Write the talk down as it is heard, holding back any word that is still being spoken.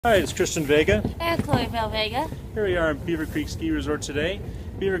Hi, it's Christian Vega. And Chloe Vega. Here we are in Beaver Creek Ski Resort today.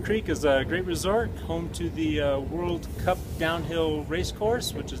 Beaver Creek is a great resort, home to the World Cup downhill race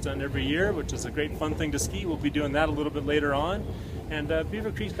course, which is done every year, which is a great fun thing to ski. We'll be doing that a little bit later on. And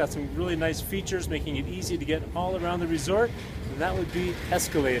Beaver Creek's got some really nice features, making it easy to get all around the resort, and that would be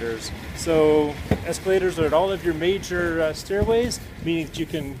escalators. So escalators are at all of your major stairways, meaning that you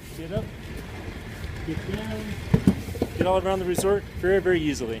can get up, get down, get all around the resort very, very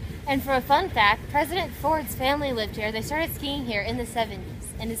easily. And for a fun fact, President Ford's family lived here. They started skiing here in the 70s,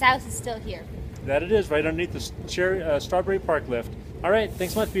 and his house is still here. That it is, right underneath the Strawberry Park lift. All right,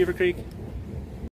 thanks so much, Beaver Creek.